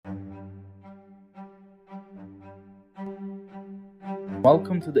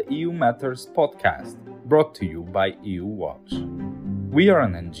Welcome to the EU Matters podcast, brought to you by EU Watch. We are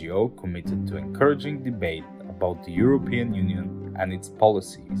an NGO committed to encouraging debate about the European Union and its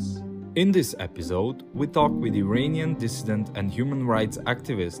policies. In this episode, we talk with Iranian dissident and human rights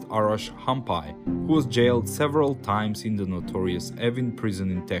activist Arash Hampay, who was jailed several times in the notorious Evin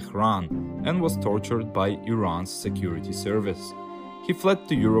prison in Tehran and was tortured by Iran's security service. He fled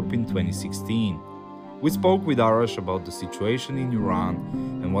to Europe in 2016. We spoke with Arash about the situation in Iran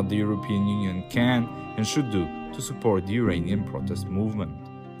and what the European Union can and should do to support the Iranian protest movement.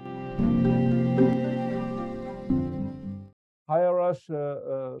 Hi, Arash.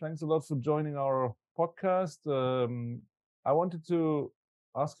 Thanks a lot for joining our podcast. I wanted to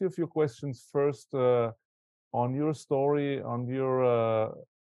ask you a few questions first on your story, on your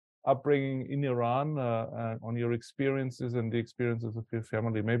upbringing in Iran, on your experiences and the experiences of your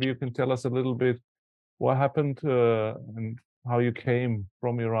family. Maybe you can tell us a little bit what happened and how you came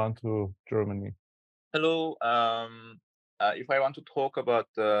from Iran to Germany. Hello. If I want to talk about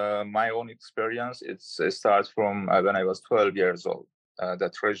my own experience, it starts from when I was 12 years old.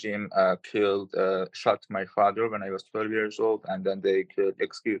 That regime shot my father when I was 12 years old, and then they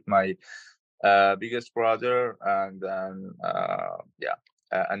executed my biggest brother, and then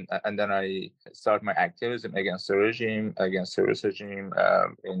and then I start my activism against the regime, against the regime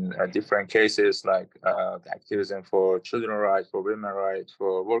in different cases, like activism for children's rights, for women's rights,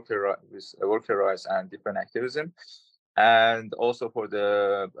 for worker rights, and different activism, and also for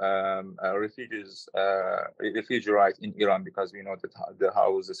the refugee rights in Iran, because we know that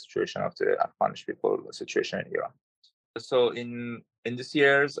how is the situation of the Afghan people, the situation in Iran. So in this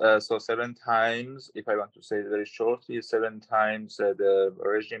years, so 7 times, if I want to say very shortly, 7 times the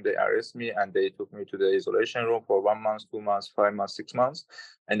regime, they arrest me and they took me to the isolation room for 1 month, 2 months, 5 months, 6 months.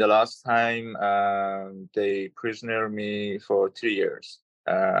 And the last time they prisoner me for 3 years.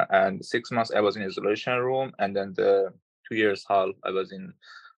 And 6 months I was in isolation room, and then the 2 years half I was in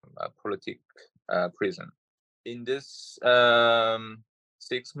politic prison. In this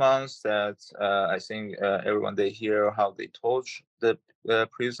 6 months that I think everyone, they hear how they torture the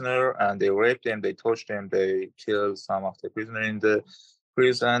prisoner, and they rape them, they torture them, they kill some of the prisoners in the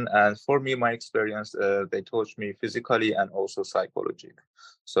prison. And for me, my experience, they torture me physically and also psychologically.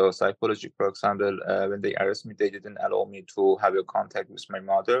 So psychological, for example, when they arrest me, they didn't allow me to have a contact with my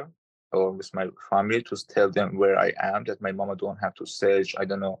mother or with my family, to tell them where I am, that my mama don't have to search, I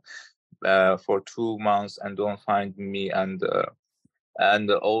don't know, for 2 months and don't find me. And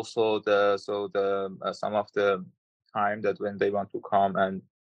also some of the time that when they want to come, and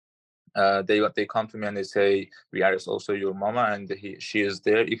they come to me and they say, we arrest also your mama, and she is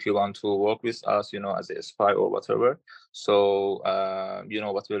there if you want to work with us, as a spy or whatever. So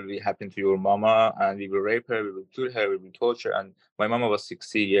what will be happen to your mama, and we will rape her, we will kill her, we will torture. And my mama was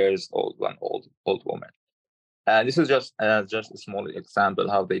 60 years old, one old woman. And this is just a small example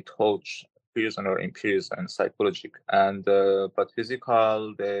how they torture prisoner in prison, psychological, and but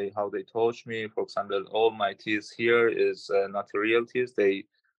physical, how they torture me. For example, all my teeth here is not real teeth.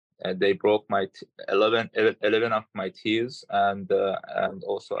 They broke my 11 of my teeth, and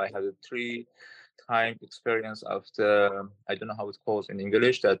also I had a 3-time experience of the, I don't know how it's called in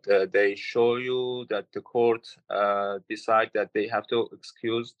English, that they show you that the court decide that they have to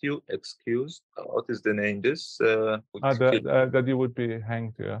excuse. What is the name? That you would be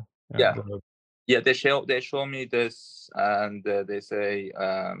hanged, yeah. Yeah, they show me this, and they say,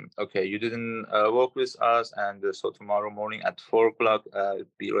 okay, you didn't work with us, and so tomorrow morning at 4 o'clock,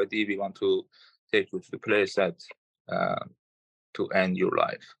 be ready. We want to take you to the place that to end your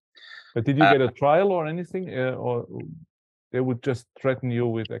life. But did you get a trial or anything, or they would just threaten you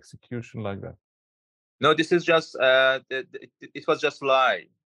with execution like that? No, this is just it was just lie.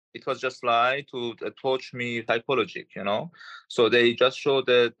 It was just lie to torture me psychological, So they just show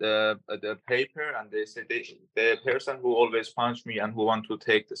the paper, and they say the person who always punch me and who want to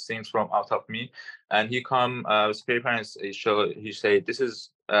take the things from out of me, and he come with paper and he say, this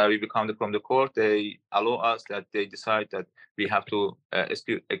is we become from the court. They allow us that they decide that we have to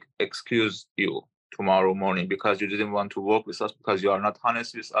excuse you tomorrow morning because you didn't want to work with us, because you are not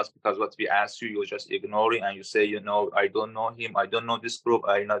honest with us, because what we asked you, you're just ignoring, and you say, I don't know him, I don't know this group,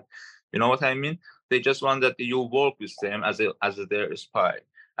 I not, what I mean? They just want that you work with them as their spy.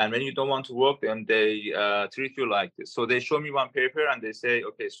 And when you don't want to work them, they treat you like this. So they show me one paper and they say,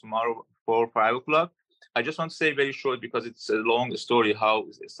 okay, it's tomorrow 4 or 5 o'clock. I just want to say very short, because it's a long story how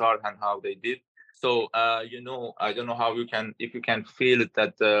it started and how they did. So, I don't know if you can feel it,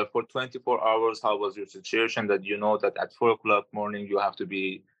 that for 24 hours, how was your situation, that that at 4 o'clock morning, you have to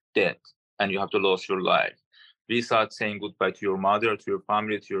be dead and you have to lose your life. we start saying goodbye to your mother, to your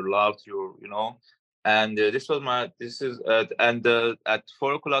family, to your love, to your, and this was and at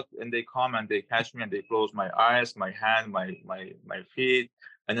 4 o'clock, and they come and they catch me and they close my eyes, my hand, my feet,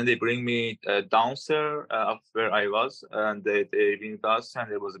 and then they bring me downstairs of where I was, and they bring us,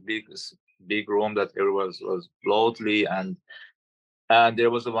 and there was a big room that everyone was bloody, and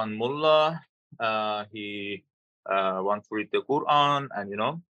there was one mullah. He want to read the Quran,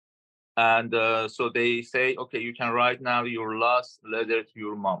 and and so they say, okay, you can write now your last letter to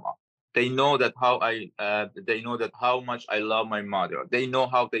your mama. They know that they know that how much I love my mother. They know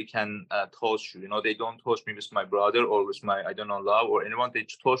how they can touch you. They don't touch me with my brother or with my, I don't know, love or anyone. They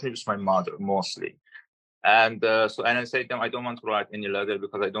touch me with my mother mostly. And and I say to them, I don't want to write any letter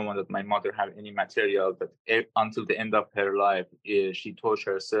because I don't want that my mother have any material that until the end of her life, she touch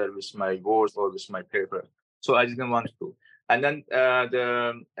herself with my words or with my paper. So I didn't want to. And then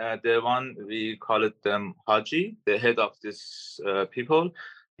the one, we call it Haji, the head of this people,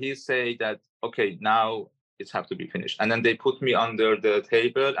 he say that, okay, now it's have to be finished. And then they put me under the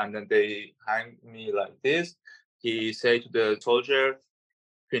table and then they hang me like this. He say to the soldier,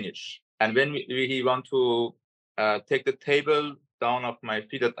 finish. And when he want to take the table down off my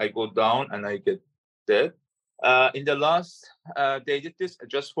feet, that I go down and I get dead. In the last, they did this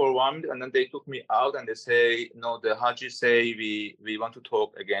just for 1 minute, and then they took me out and they say, no, the Haji say we want to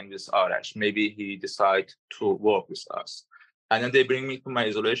talk again with Arash. Maybe he decide to work with us. And then they bring me to my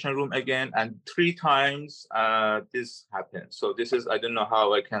isolation room again, and 3 times this happened. So this is, I don't know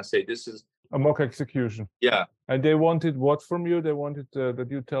how I can say, this is a mock execution. Yeah. And they wanted what from you? They wanted that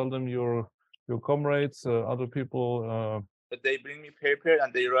you tell them your comrades, other people. They bring me paper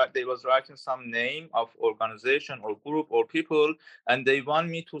and they was writing some name of organization or group or people, and they want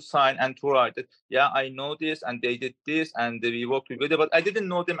me to sign and to write it. Yeah, I know this, and they did this, and we worked together, but I didn't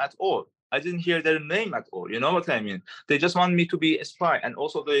know them at all. I didn't hear their name at all. You know what I mean? They just want me to be a spy. And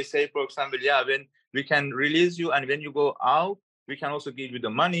also they say, for example, yeah, when we can release you and when you go out, we can also give you the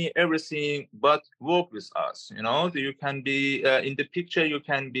money, everything, but work with us. You can be in the picture, you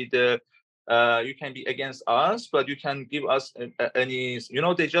can be you can be against us, but you can give us any,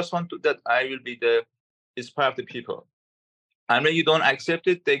 they just want that I will be the spy of the people. And when you don't accept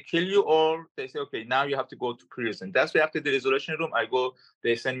it, they kill you, or they say, okay, now you have to go to prison. That's why after the isolation room,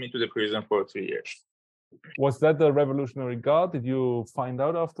 they send me to the prison for 3 years. Was that the Revolutionary Guard? Did you find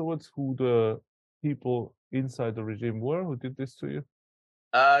out afterwards who the people inside the regime were who did this to you?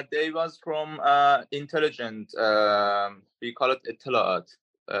 They was from intelligent, we call it Italaat.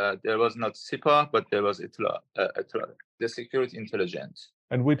 There was not SIPA, but there was Italaat, the security intelligence.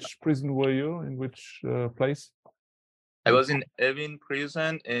 And which prison were you? In which place? I was in Evin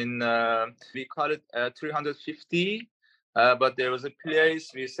prison in, we call it 350, but there was a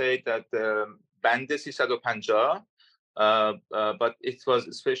place, we say that Bande 350, but it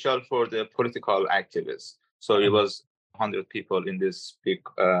was special for the political activists. So it was 100 people in this big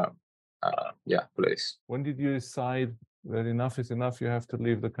place. When did you decide that enough is enough, you have to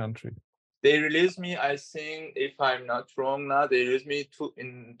leave the country? They released me, I think, if I'm not wrong now, they released me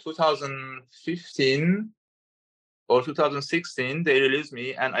in 2015 or 2016. They released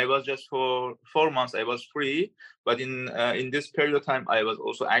me, and I was just for 4 months, I was free. But in this period of time, I was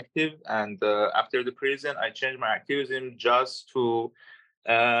also active. And after the prison, I changed my activism just to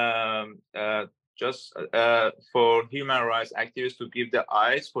for human rights activists to give the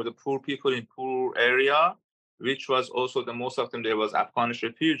eyes for the poor people in poor area, which was also the most of them there was Afghan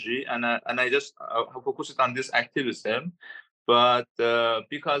refugee, and I just focused on this activism. But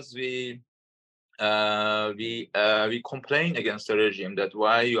because we complain against the regime that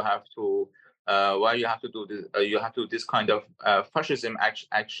why you have to do this, you have to do this kind of fascism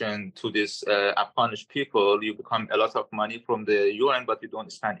action to this Afghan people. You become a lot of money from the UN, but you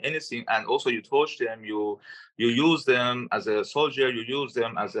don't spend anything, and also you torture them, you use them as a soldier, you use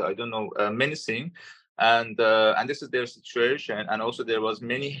them as a, I don't know, many things. And this is their situation. And also there was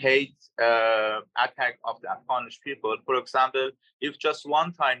many hate attack of the Afghan people. For example, if just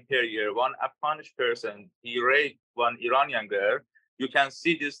one time per year, one Afghan person, he raped one Iranian girl, you can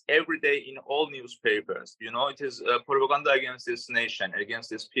see this every day in all newspapers. It is propaganda against this nation, against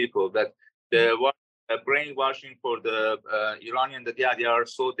these people, that the brainwashing for the Iranian, that yeah, they are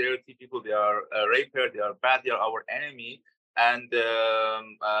so dirty people, they are raper, they are bad, they are our enemy. And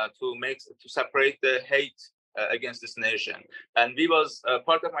to separate the hate against this nation. And we was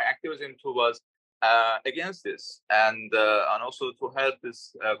part of my activism too was against this, and also to help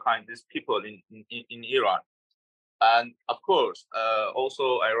these people in Iran. And of course,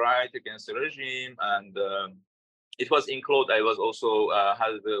 also I write against the regime, and it was included. I was also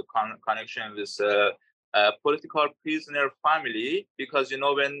had the connection with political prisoner family, because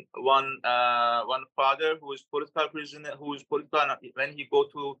when one father who is political prisoner, when he go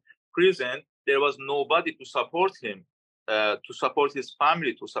to prison, there was nobody to support him, to support his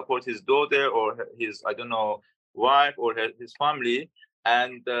family, to support his daughter or his, I don't know, wife or his family,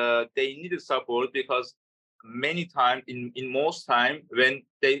 and they needed support because many times, in most time, when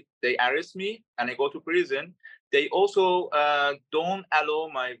they arrest me and I go to prison, they also don't allow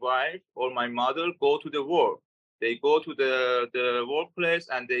my wife or my mother go to the work. They go to the workplace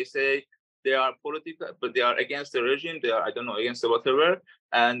and they say they are political, but they are against the regime. They are, I don't know, against the whatever,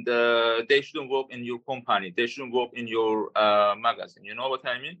 and they shouldn't work in your company. They shouldn't work in your magazine. You know what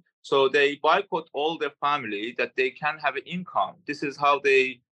I mean? So they boycott all their family that they can have an income. This is how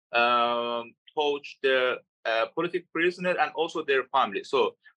they coach the political prisoner and also their family.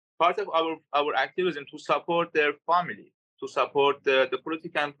 So part of our activism to support their family, to support the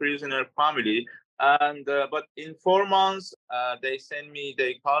political prisoner family. And but in 4 months, they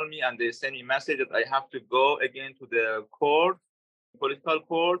call me and they send me message that I have to go again to the court, political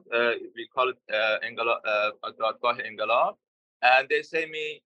court. We call it Engalab, and they say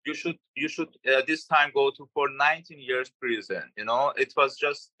me you should this time go to for 19 years prison. It was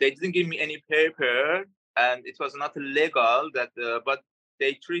just they didn't give me any paper and it was not legal that, but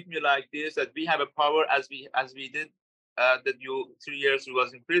they treat me like this, that we have a power as we did, that you 3 years you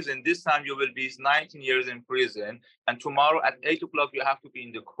was in prison. This time you will be 19 years in prison, and tomorrow at 8 o'clock you have to be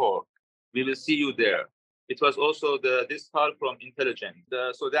in the court. We will see you there. It was also this call from intelligence.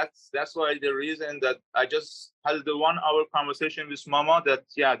 So that's why the reason that I just had the 1 hour conversation with Mama, that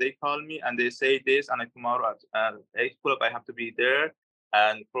they call me and they say this, and tomorrow at 8 o'clock I have to be there,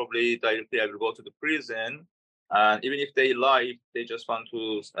 and probably directly I will go to the prison. And even if they lie, they just want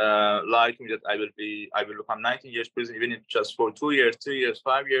to lie to me that I will become 19 years prison, even if just for 2 years, 3 years,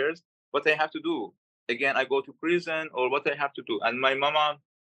 5 years. What I have to do? Again, I go to prison, or what I have to do? And my mama,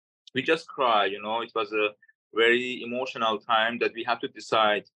 we just cry. It was a very emotional time that we have to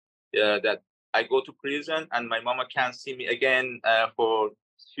decide that I go to prison and my mama can't see me again for a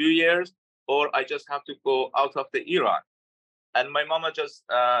few years, or I just have to go out of the Iran. And my mama just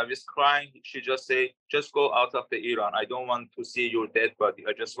was crying. She just say, just go out of the Iran. I don't want to see your dead body.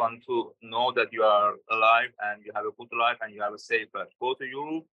 I just want to know that you are alive and you have a good life and you have a safe life. Go to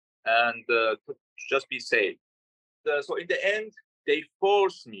Europe and just be safe. So in the end, they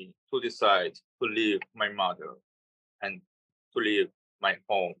forced me to decide to leave my mother and to leave my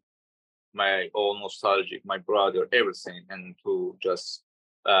home, my old nostalgic, my brother, everything, and to just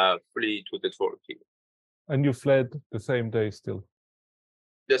flee to the Turkey. And you fled the same day still?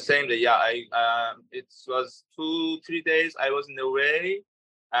 The same day, yeah. It was 2-3 days I was in the way,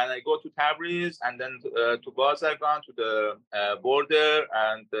 and I go to Tabriz and then to Bazargan, to the border,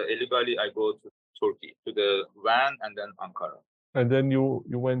 and illegally I go to Turkey, to the van, and then Ankara. And then you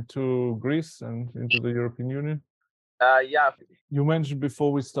went to Greece and into the European Union? Yeah. You mentioned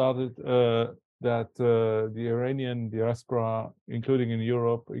before we started that the Iranian diaspora, including in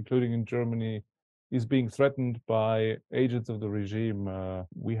Europe, including in Germany, is being threatened by agents of the regime.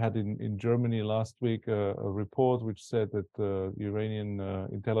 We had in Germany last week a report which said that the Iranian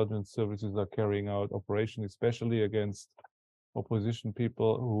intelligence services are carrying out operations, especially against opposition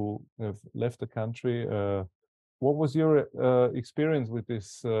people who have left the country. What was your experience with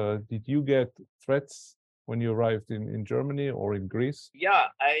this? Did you get threats when you arrived in Germany or in Greece? Yeah,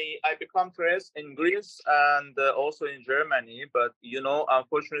 I become threats in Greece and also in Germany. But,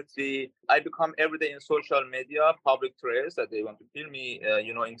 unfortunately, I become every day in social media, public threats that they want to kill me.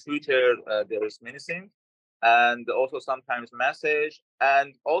 In Twitter, there is many things. And also sometimes message.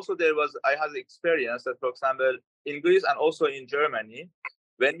 And also I had the experience that, for example, in Greece and also in Germany,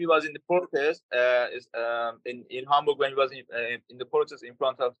 when we was in the protest in Hamburg, when we was in the protest in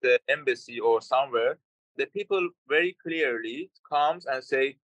front of the embassy or somewhere, the people very clearly comes and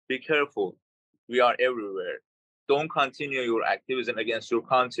say, be careful, we are everywhere. Don't continue your activism against your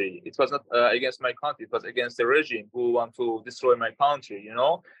country. It was not against my country, it was against the regime who want to destroy my country,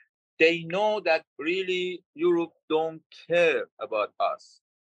 They know that really Europe don't care about us.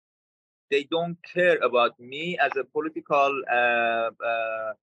 They don't care about me as a political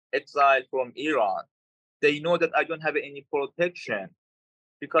exile from Iran. They know that I don't have any protection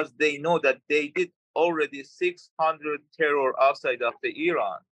because they know that they did already 600 terror outside of the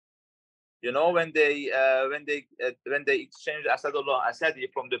Iran. When they exchanged Asadullah Assadi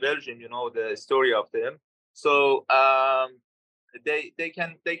from the Belgium, the story of them. So they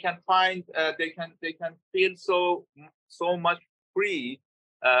can find they can feel so much free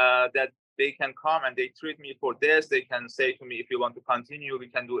that they can come and they treat me for this. They can say to me, if you want to continue, we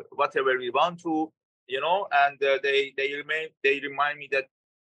can do whatever we want to. and they remind me that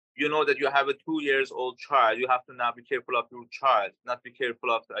that you have a 2 years old child. You have to now be careful of your child, not be careful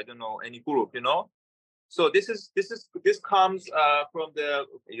of I don't know any group. So this comes from the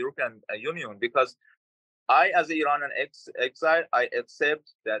European Union, because I, as an Iranian exile, I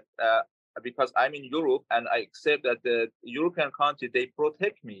accept that because I'm in Europe, and I accept that the European country, they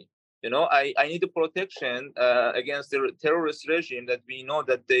protect me. I need the protection against the terrorist regime that we know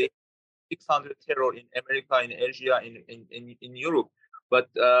that they 600 terror in America, in Asia, in Europe. But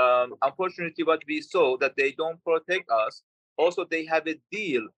unfortunately, what we saw that they don't protect us. Also, they have a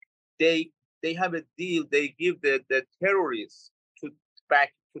deal. They have a deal. They give the terrorists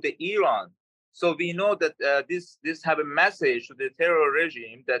back to the Iran. So we know that this have a message to the terror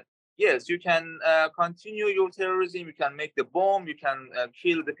regime that yes, you can continue your terrorism. You can make the bomb. You can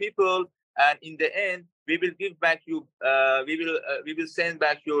kill the people, and in the end, we will give back you. We will send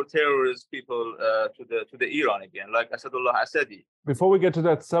back your terrorist people to the Iran again, like Asadullah Assadi. Before we get to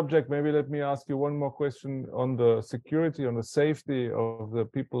that subject, maybe let me ask you one more question on the security, on the safety of the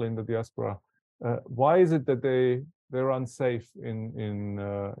people in the diaspora. Why is it that they're unsafe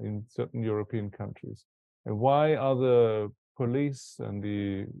in certain European countries, and why are the police and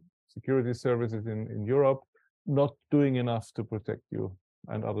the security services in Europe not doing enough to protect you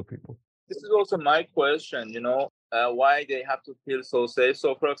and other people? This is also my question, why they have to feel so safe.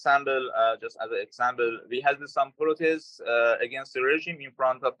 So, for example, just as an example, we had some protests against the regime in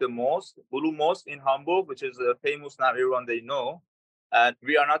front of the mosque, Blue Mosque in Hamburg, which is famous now, everyone they know. And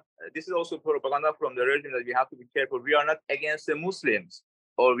we are not, this is also propaganda from the regime that we have to be careful. We are not against the Muslims,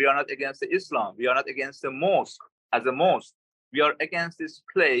 or we are not against the Islam. We are not against the mosque as a mosque. We are against this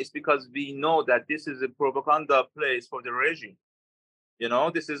place because we know that this is a propaganda place for the regime. We know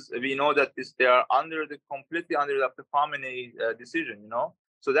that they are completely under the Khamenei decision,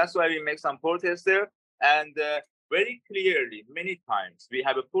 So that's why we make some protests there. And very clearly, many times, we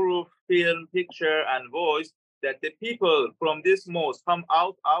have a proof, film, picture, and voice that the people from this mosque come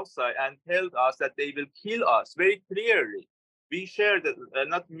outside and tell us that they will kill us very clearly. We share that,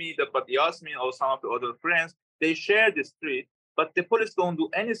 not me, but Yasmin or some of the other friends, they share the street, but the police don't do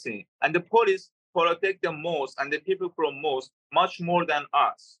anything. And the police protect the mosque and the people from mosque much more than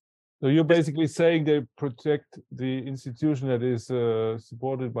us. So you're basically saying they protect the institution that is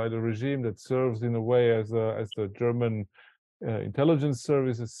supported by the regime, that serves in a way as the German intelligence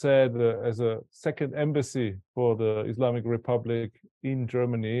services said, as a second embassy for the Islamic Republic in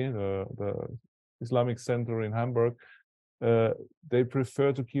Germany, the Islamic Center in Hamburg. They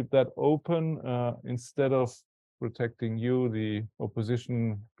prefer to keep that open instead of protecting you, the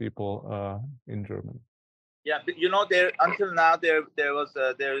opposition people in Germany. Yeah, but until now there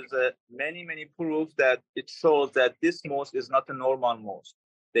is many proof that it shows that this mosque is not a normal mosque.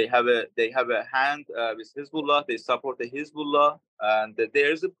 They have a hand with Hezbollah. They support the Hezbollah, and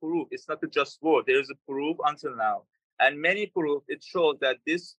there is a proof. It's not just word. There is a proof until now, and many proof. It shows that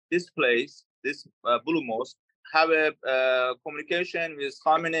this place, this Blue Mosque, have a communication with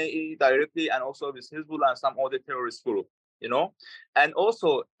Khamenei directly, and also with Hezbollah and some other terrorist group. And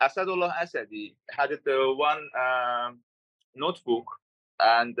also Asadullah Assadi had one notebook,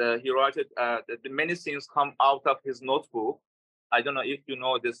 and he wrote that many things come out of his notebook. I don't know if you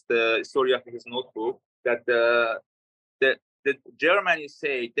know the story of his notebook, that the Germany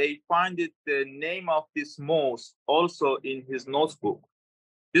say they find the name of this mosque also in his notebook.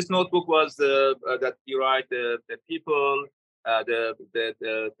 This notebook was that he write the people, the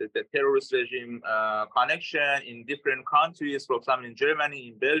terrorist regime connection in different countries, for example, in Germany,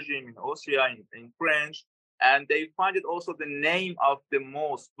 in Belgium, in Austria, in French, and they find it also the name of the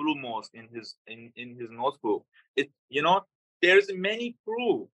mosque, Blue Mosque, in his notebook. There's many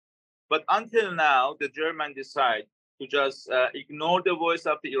proof, but until now, the German decide to just ignore the voice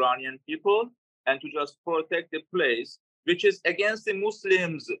of the Iranian people and to just protect the place, which is against the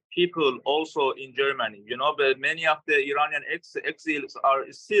Muslims people also in Germany. But many of the Iranian exiles are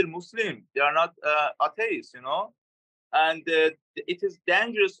still Muslim. They are not atheists, and it is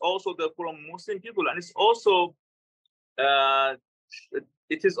dangerous also from Muslim people, and it's also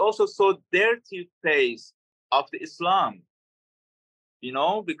so dirty face of the Islam.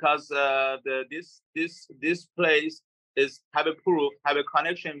 Because this place have a proof, have a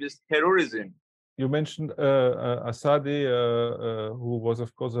connection with terrorism. You mentioned Assadi, who was,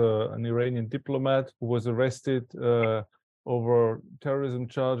 of course, an Iranian diplomat who was arrested over terrorism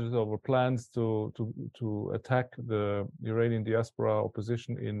charges, over plans to attack the Iranian diaspora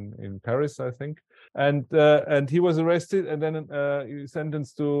opposition in Paris, I think. And he was arrested and then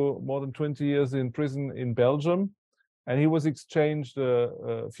sentenced to more than 20 years in prison in Belgium. and he was exchanged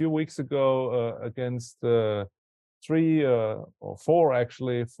a few weeks ago against three or four,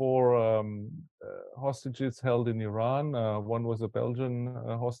 actually, four hostages held in Iran. One was a Belgian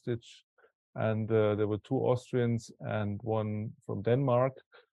hostage, and there were two Austrians and one from Denmark.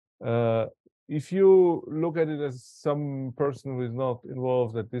 If you look at it as some person who is not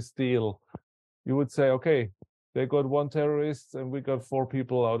involved at this deal, you would say, okay, they got one terrorist and we got four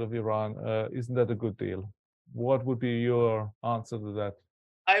people out of Iran. Isn't that a good deal? What would be your answer to that?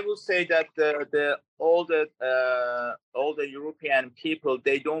 I would say that all the European people,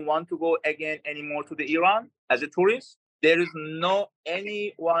 they don't want to go again anymore to the Iran as a tourist. There is no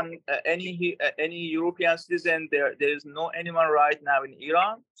anyone, any European citizen there. There is no anyone right now in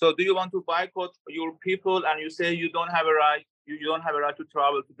Iran. So do you want to boycott your people and you say you don't have a right, you don't have a right to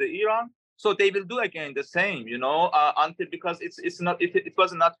travel to the Iran? So they will do again the same, until, because it's not, it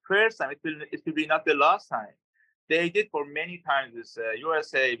was not first time. It will be not the last time. They did for many times with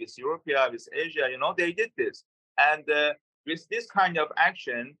USA, with Europe, with Asia. They did this, and with this kind of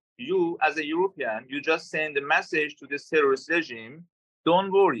action, you as a European, you just send a message to this terrorist regime.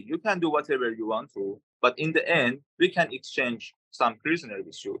 Don't worry, you can do whatever you want to, but in the end, we can exchange some prisoners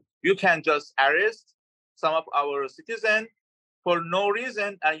with you. You can just arrest some of our citizens for no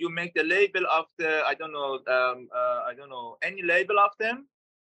reason, and you make the label of the I don't know any label of them,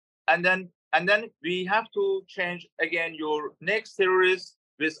 and then we have to change again your next terrorist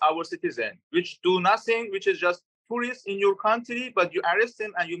with our citizen, which do nothing, which is just tourists in your country, but you arrest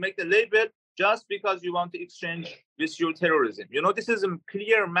them and you make the label just because you want to exchange with your terrorism. This is a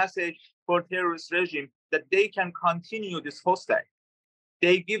clear message for terrorist regime that they can continue this hostile.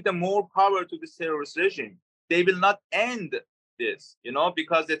 They give them more power to this terrorist regime. They will not end this,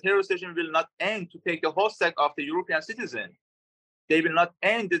 because the terrorist regime will not end to take the hostage of the European citizen. They will not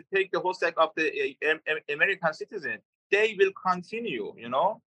end to take the hostage of the American citizen. They will continue,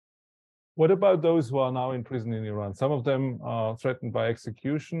 What about those who are now in prison in Iran? Some of them are threatened by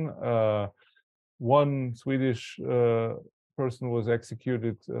execution. One Swedish person was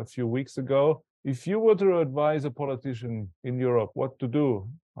executed a few weeks ago. If you were to advise a politician in Europe what to do,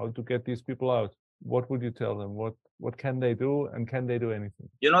 how to get these people out, what would you tell them? What can they do, and can they do anything?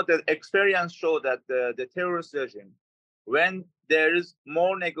 The experience show that the terrorist regime, when there is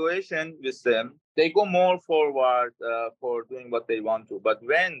more negotiation with them, they go more forward for doing what they want to. But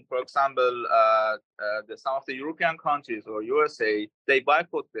when, for example, some of the European countries or USA, they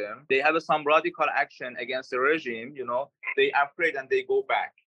boycott them, they have some radical action against the regime, they are afraid and they go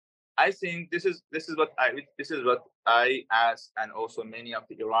back. I think this is what I asked, and also many of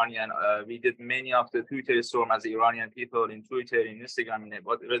the Iranian. We did many of the Twitter storm as the Iranian people in Twitter, in Instagram, in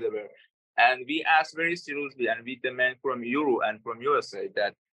whatever, and we asked very seriously, and we demand from Euro and from USA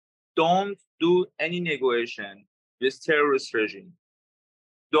that don't do any negotiation with terrorist regime.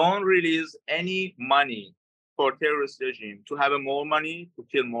 Don't release any money for terrorist regime to have more money to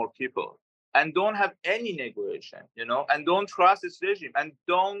kill more people, and don't have any negotiation, and don't trust this regime, and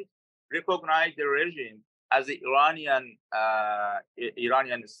don't recognize the regime as the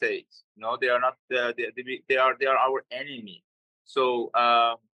Iranian state. They are not. They are our enemy. So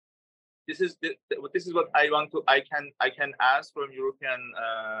this is what I want to. I can ask from European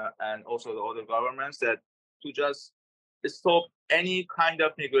and also the other governments that to just stop any kind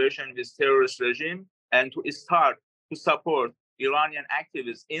of negotiation with terrorist regime and to start to support Iranian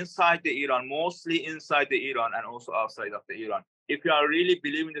activists inside the Iran, mostly inside the Iran and also outside of the Iran. If you are really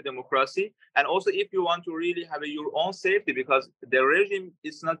believing in democracy, and also if you want to really have your own safety, because the regime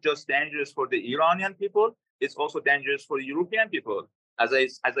is not just dangerous for the Iranian people, it's also dangerous for the European people. As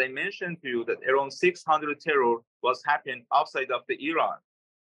I mentioned to you, that around 600 terror was happening outside of the Iran,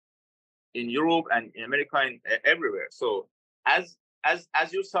 in Europe and in America and everywhere. So as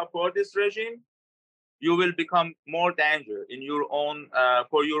you support this regime, you will become more danger in your own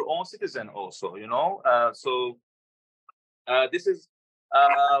for your own citizen also. So this is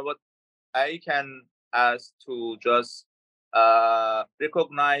what I can ask to just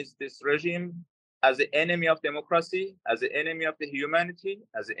recognize this regime as the enemy of democracy, as the enemy of the humanity,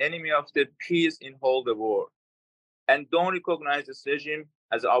 as the enemy of the peace in whole the world, and don't recognize this regime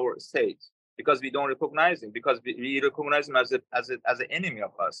as our state, because we don't recognize him, because we recognize him as an enemy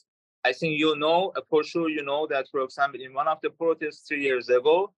of us. I think for sure that, for example, in one of the protests 3 years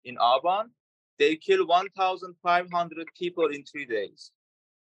ago in Evin, they killed 1,500 people in 3 days,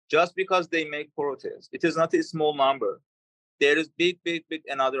 just because they make protests. It is not a small number. There is big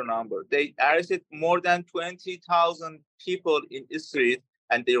another number. They arrested more than 20,000 people in the street,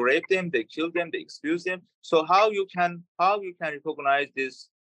 and they raped them, they killed them, they excused them. So how you can recognize this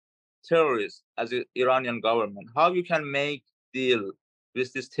terrorists as an Iranian government, how you can make deal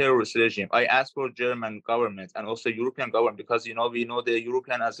with this terrorist regime. I asked for German government and also European government, because we know the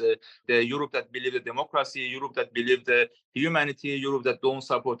European as the Europe that believe in democracy, Europe that believe the humanity, Europe that don't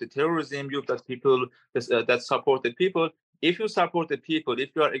support the terrorism, Europe that people that support the people. If you support the people, if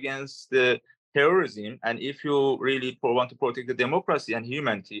you are against the terrorism, and if you really want to protect the democracy and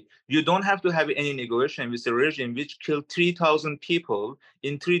humanity, you don't have to have any negotiation with the regime which killed 3,000 people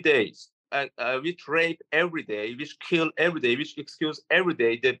in 3 days, which rape every day, which kill every day, which excuse every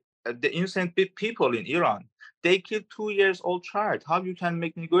day the innocent people in Iran. They killed 2-year-old child. How you can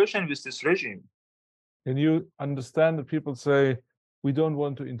make negotiation with this regime? And you understand that people say, we don't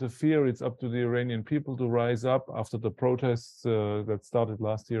want to interfere. It's up to the Iranian people to rise up after the protests that started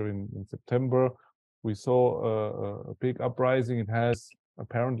last year in September. We saw a big uprising. It has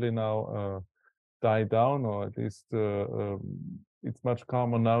apparently now died down, or at least it's much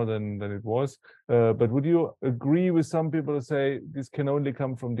calmer now than it was. But would you agree with some people who say this can only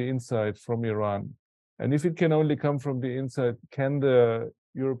come from the inside, from Iran? And if it can only come from the inside, can the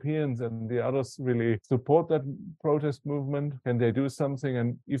Europeans and the others really support that protest movement? Can they do something?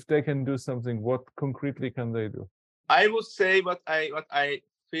 And if they can do something, what concretely can they do? I would say what I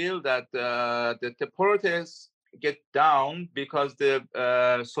feel that the protests get down because the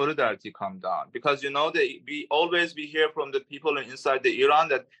solidarity come down. Because we hear from the people inside the Iran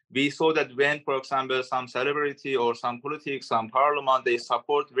that we saw that when, for example, some celebrity or some politics, some parliament, they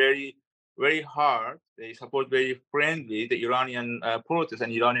support very hard, they support very friendly the Iranian protest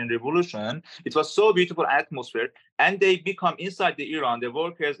and Iranian revolution. It was so beautiful atmosphere, and they become inside the Iran, the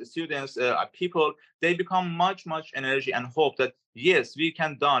workers, the students, people, they become much energy and hope that yes, we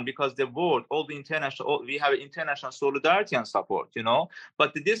can done, because the world, all the international, we have international solidarity and support,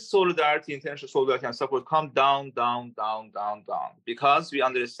 But this solidarity, international solidarity and support come down, because we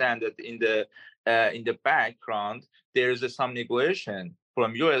understand that in the background there is some negotiation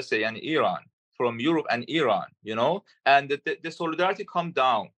from USA and Iran, from Europe and Iran, and the solidarity come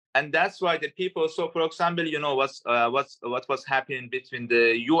down. And that's why the people, so for example, what was happening between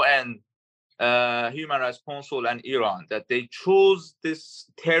the UN Human Rights Council and Iran, that they chose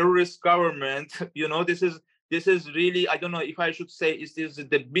this terrorist government. This is really, I don't know if I should say, is this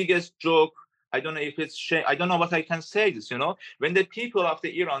the biggest joke? I don't know if it's shame. I don't know what I can say this, when the people of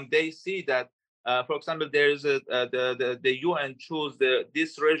the Iran, they see that, for example, there is the UN chose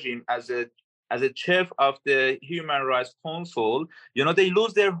this regime as a chief of the Human Rights Council, they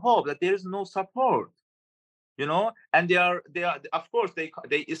lose their hope that there is no support. And they are of course they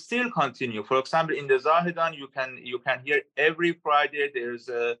still continue. For example, in the Zahedan, you can hear every Friday there's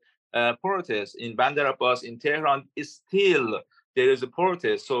a protest. In Bandar Abbas, in Tehran, still there is a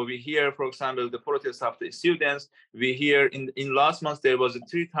protest. So we hear, for example, the protest of the students. We hear in last month there was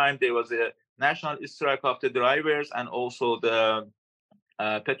 3 times there was a national strike of the drivers, and also the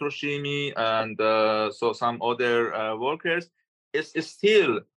petrochemy, and so some other workers. It's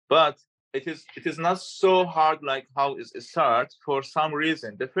still, but it is not so hard like how it starts, for some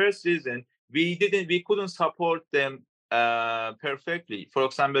reason. The first reason, we couldn't support them perfectly. For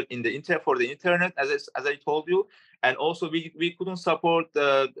example, for the internet, as I told you, and also we couldn't support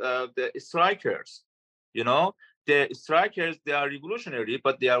the strikers. The strikers, they are revolutionary,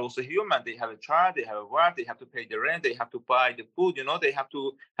 but they are also human. They have a child, they have a wife, they have to pay the rent, they have to buy the food, they have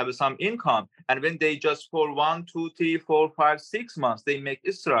to have some income. And when they just for 1, 2, 3, 4, 5, 6 months, they make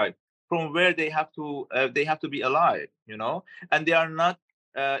a strike, from where they have to be alive, and they are not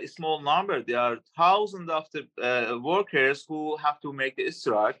a small number. There are thousands of the workers who have to make the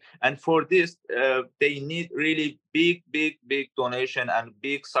strike, and for this they need really big donation and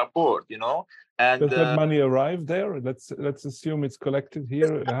big support, And does that money arrive there? Let's assume it's collected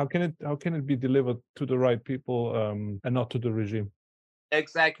here. How can it be delivered to the right people and not to the regime?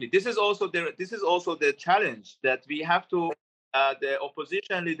 Exactly. This is also the challenge that we have to. The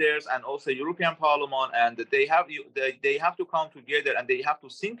opposition leaders and also European Parliament, and they have to come together, and they have to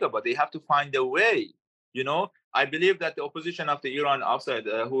think about. They have to find a way. I believe that the opposition of the Iran outside,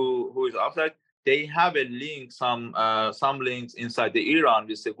 who is outside, they have a link, some links inside the Iran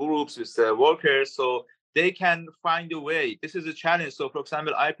with the groups, with the workers, so they can find a way. This is a challenge. So, for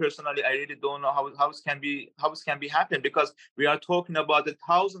example, I really don't know how it can be happen, because we are talking about the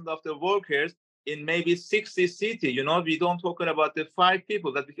thousands of the workers in maybe 60 cities. We don't talking about the 5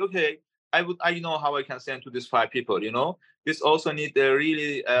 people that I know how I can send to these 5 people. This also need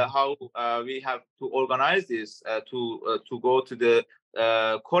really how we have to organize this to go to the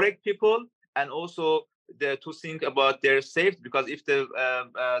correct people, and also to think about their safety. Because if the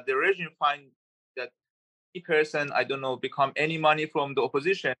regime find that any person, I don't know, become any money from the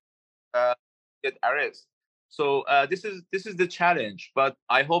opposition, get arrested. So this is the challenge. But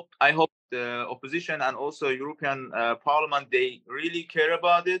I hope the opposition and also European Parliament, they really care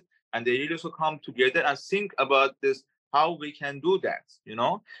about it, and they really also come together and think about this, how we can do that,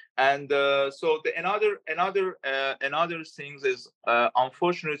 And so another things is,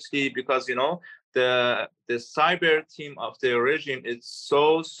 unfortunately, because the cyber team of the regime is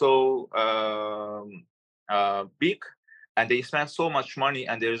so big, and they spend so much money,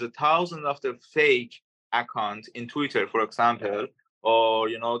 and there's 1,000 of the fake accounts in Twitter, for example, or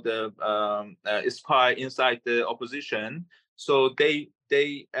the spy inside the opposition. So they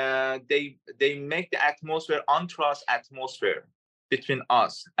make the atmosphere untrust atmosphere between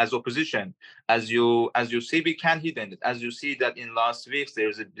us as opposition. As you see, we can't hidden it. As you see that in last weeks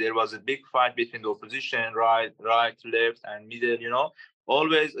there was a big fight between the opposition, right, left, and middle.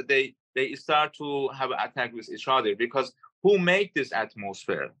 Always they start to have an attack with each other, because who make this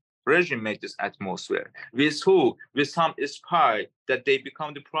atmosphere? Regime made this atmosphere. With who? With some spy that they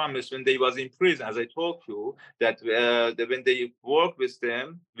become the promise when they was in prison, as I told you, that when they work with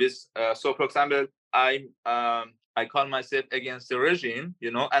them, so for example, I call myself against the regime,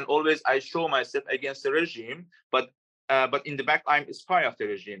 and always I show myself against the regime, but in the back I'm a spy of the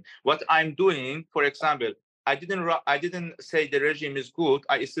regime. What I'm doing, for example, I didn't say the regime is good.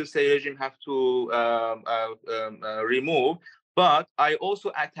 I still say regime have to remove. But I also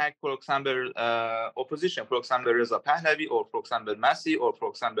attack, for example, opposition, for example, Reza Pahlavi, or for example, Masih, or for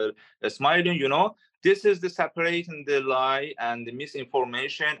example, Smiling. This is the separating the lie and the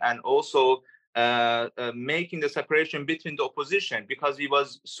misinformation, and also making the separation between the opposition, because we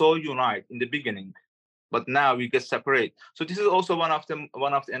was so united in the beginning, but now we get separate. So this is also one of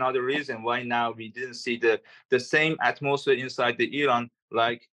another reason why now we didn't see the same atmosphere inside the Iran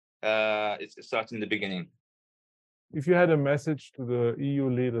like it started in the beginning. If you had a message to the EU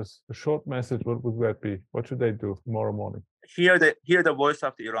leaders, a short message, what would that be? What should they do tomorrow morning? Hear the voice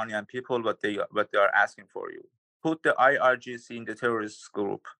of the Iranian people, what they are asking for you. Put the IRGC in the terrorist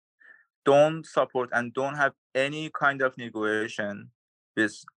group. Don't support and don't have any kind of negotiation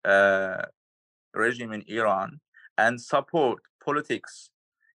with regime in Iran, and support politics,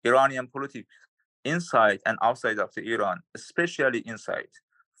 Iranian politics, inside and outside of the Iran, especially inside.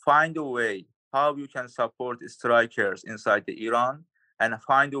 Find a way how you can support strikers inside the Iran, and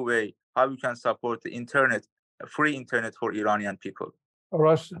find a way how you can support the internet, free internet for Iranian people.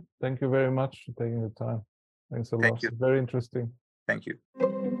 Arash, thank you very much for taking the time. Thanks a lot. Thank you. Very interesting. Thank you.